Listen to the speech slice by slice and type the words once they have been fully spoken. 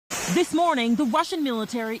This morning, the Russian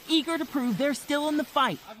military eager to prove they're still in the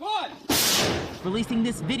fight, releasing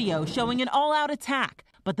this video showing an all-out attack.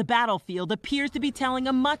 But the battlefield appears to be telling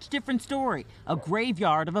a much different story, a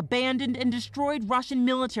graveyard of abandoned and destroyed Russian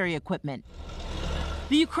military equipment.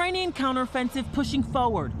 The Ukrainian counteroffensive pushing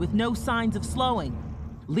forward with no signs of slowing.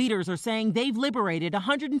 Leaders are saying they've liberated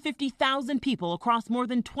 150,000 people across more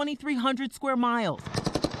than 2,300 square miles.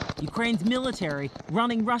 Ukraine's military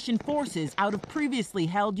running Russian forces out of previously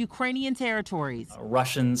held Ukrainian territories.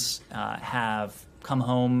 Russians have come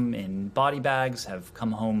home in body bags, have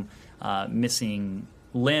come home missing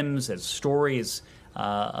limbs, as stories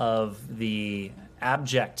of the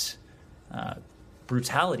abject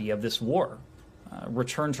brutality of this war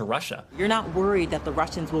return to Russia. You're not worried that the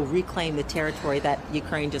Russians will reclaim the territory that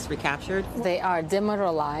Ukraine just recaptured? They are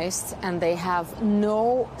demoralized and they have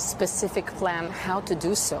no specific plan how to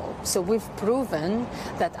do so. So we've proven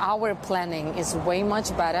that our planning is way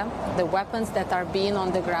much better. The weapons that are being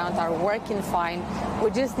on the ground are working fine.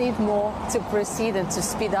 We just need more to proceed and to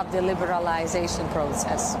speed up the liberalization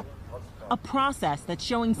process. A process that's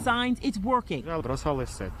showing signs it's working.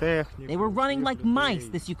 They were running like mice,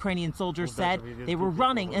 this Ukrainian soldier said. They were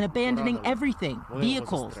running and abandoning everything,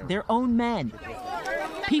 vehicles, their own men.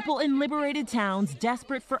 People in liberated towns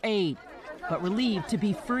desperate for aid, but relieved to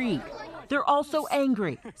be free. They're also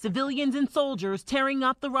angry, civilians and soldiers tearing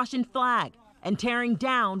up the Russian flag and tearing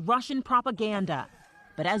down Russian propaganda.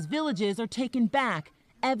 But as villages are taken back,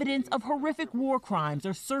 evidence of horrific war crimes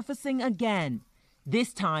are surfacing again.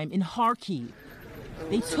 This time in Kyiv.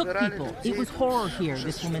 They took people. It was horror here,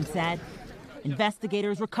 this woman said.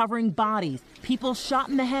 Investigators recovering bodies, people shot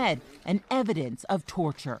in the head, and evidence of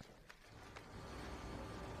torture.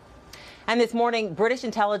 And this morning, British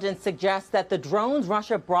intelligence suggests that the drones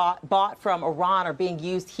Russia bought from Iran are being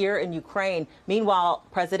used here in Ukraine. Meanwhile,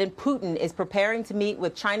 President Putin is preparing to meet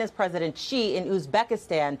with China's President Xi in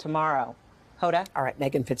Uzbekistan tomorrow. Hoda? All right,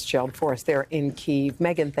 Meagan Fitzgerald for us there in Kyiv.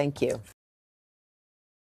 Meagan, thank you.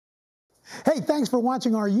 Hey, thanks for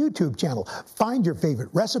watching our YouTube channel. Find your favorite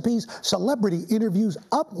recipes, celebrity interviews,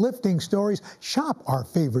 uplifting stories, shop our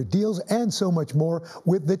favorite deals, and so much more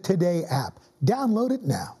with the Today app. Download it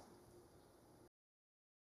now.